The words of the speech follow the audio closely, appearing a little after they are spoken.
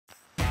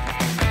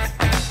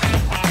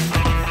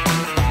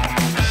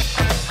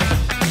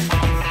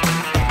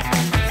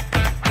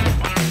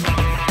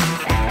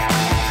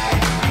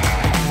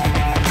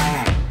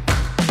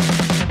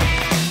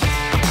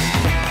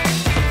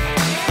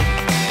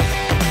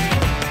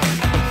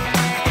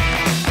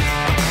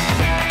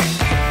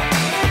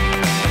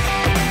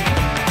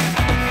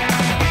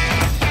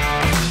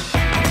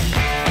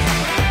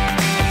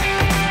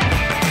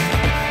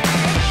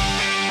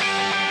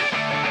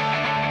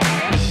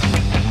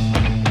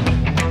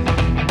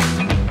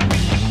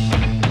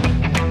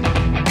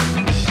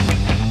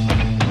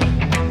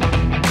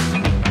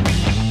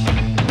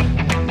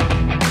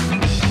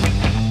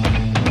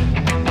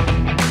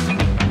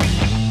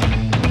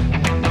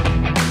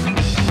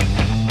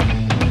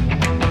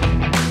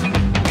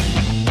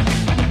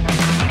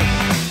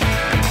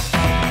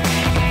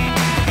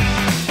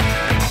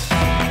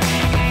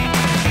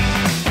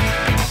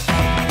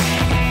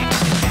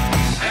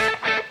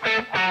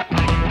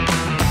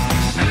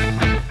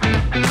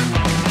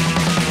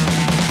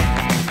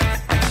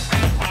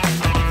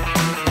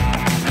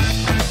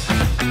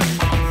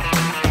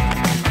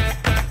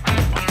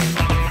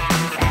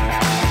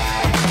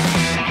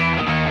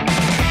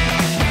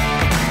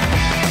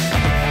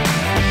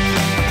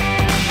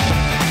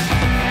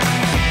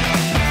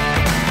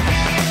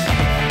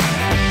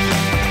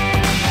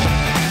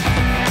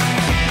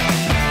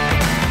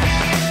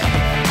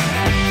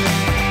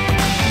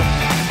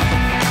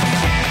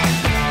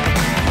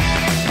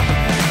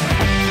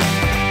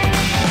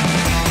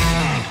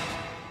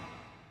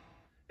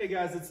Hey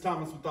guys, it's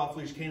Thomas with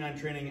Leash K9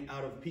 Training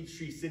out of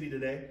Peachtree City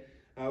today.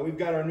 We've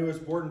got our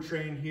newest board and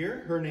train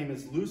here. Her name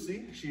is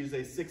Lucy. She's a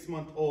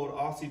 6-month-old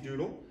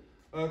Aussiedoodle.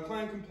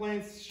 Client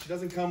complaints, she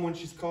doesn't come when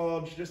she's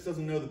called. She just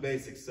doesn't know the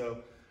basics, so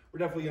we're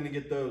definitely gonna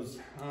get those.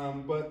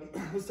 But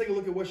let's take a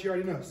look at what she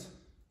already knows.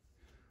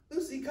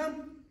 Lucy,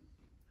 come.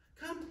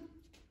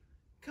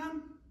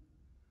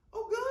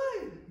 Oh,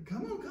 good.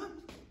 Come on,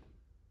 come.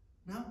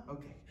 No?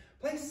 Okay.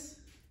 Place.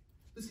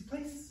 Lucy,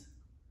 place.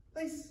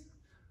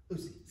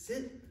 Lucy,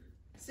 sit,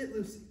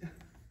 Lucy.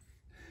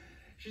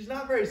 She's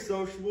not very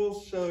sociable,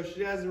 so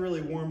she hasn't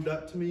really warmed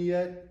up to me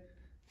yet.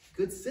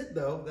 Good sit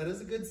though, that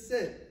is a good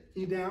sit.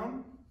 Can you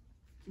down?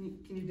 Can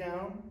you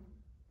down?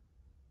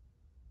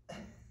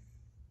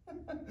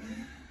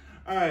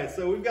 All right,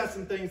 so we've got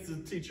some things to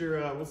teach her.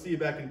 We'll see you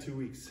back in 2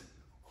 weeks.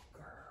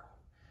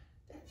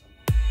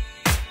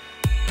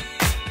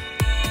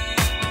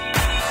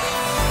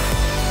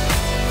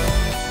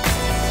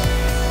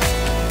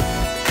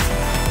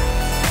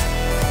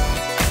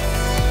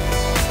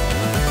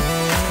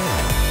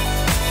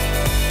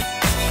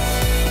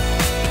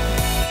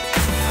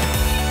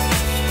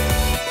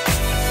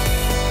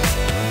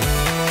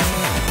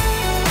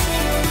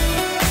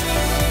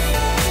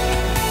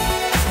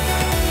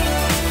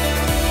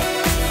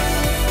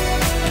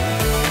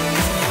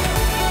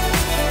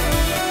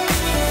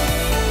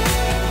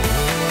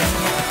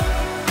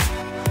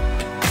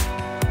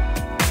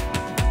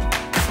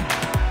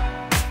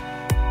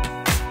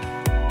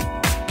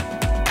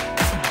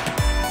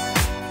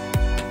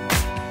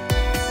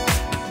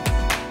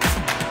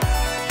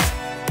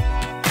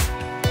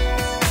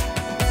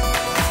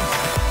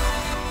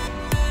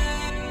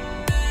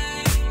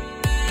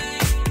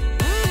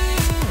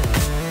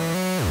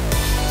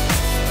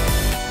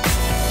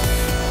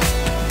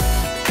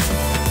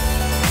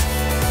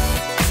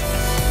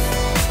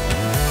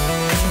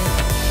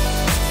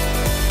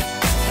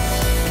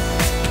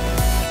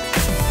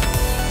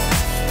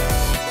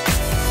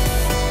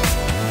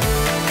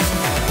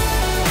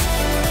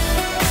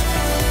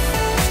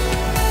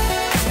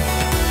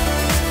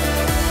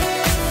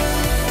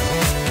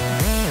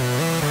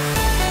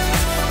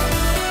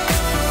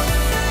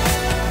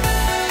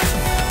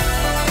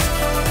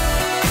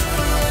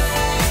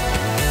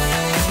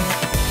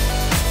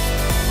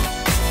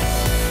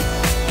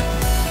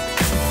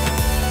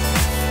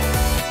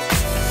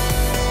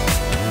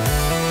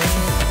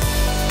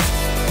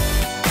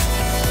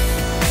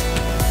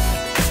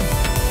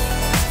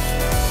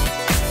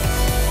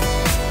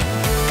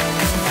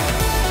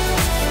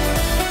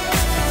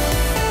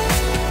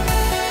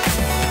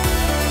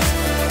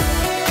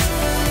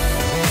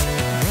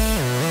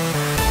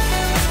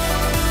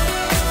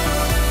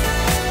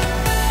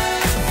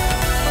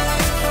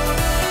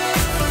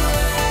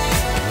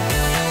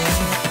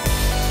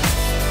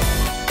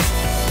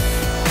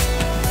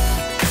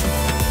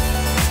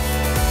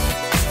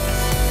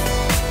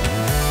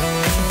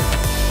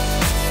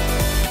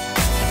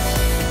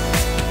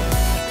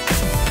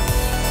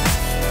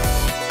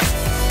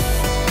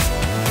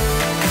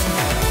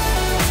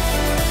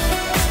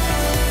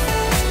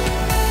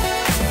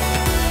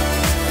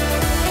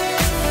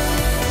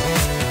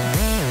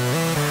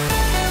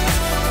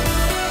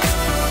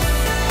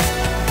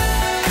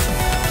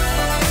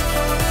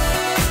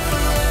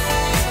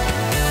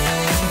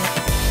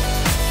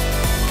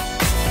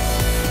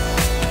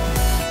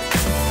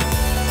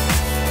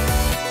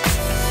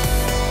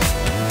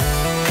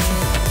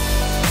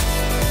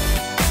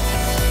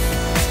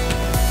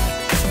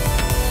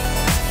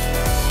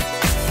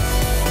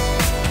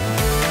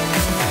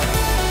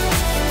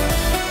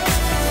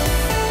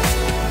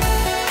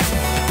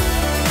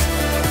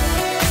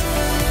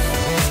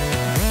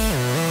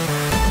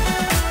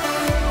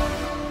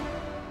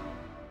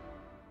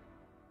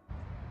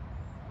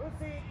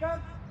 Lucy,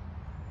 come.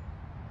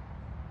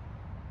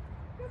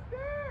 Good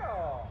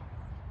girl.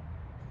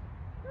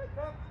 Good,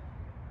 come.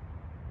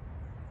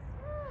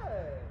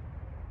 Good.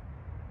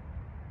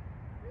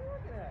 What are you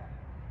looking at?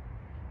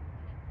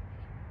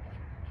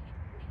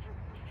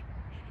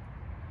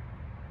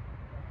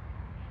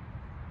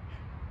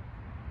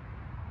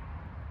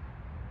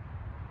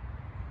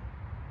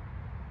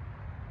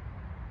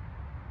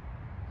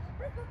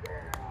 Good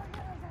girl.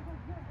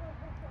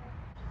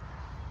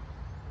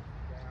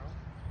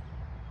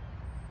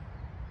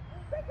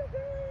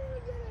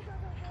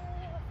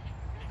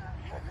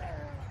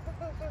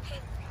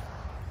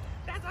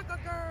 That's a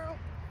good girl.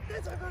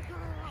 That's a good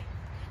girl.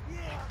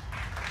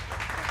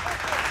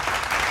 Yeah.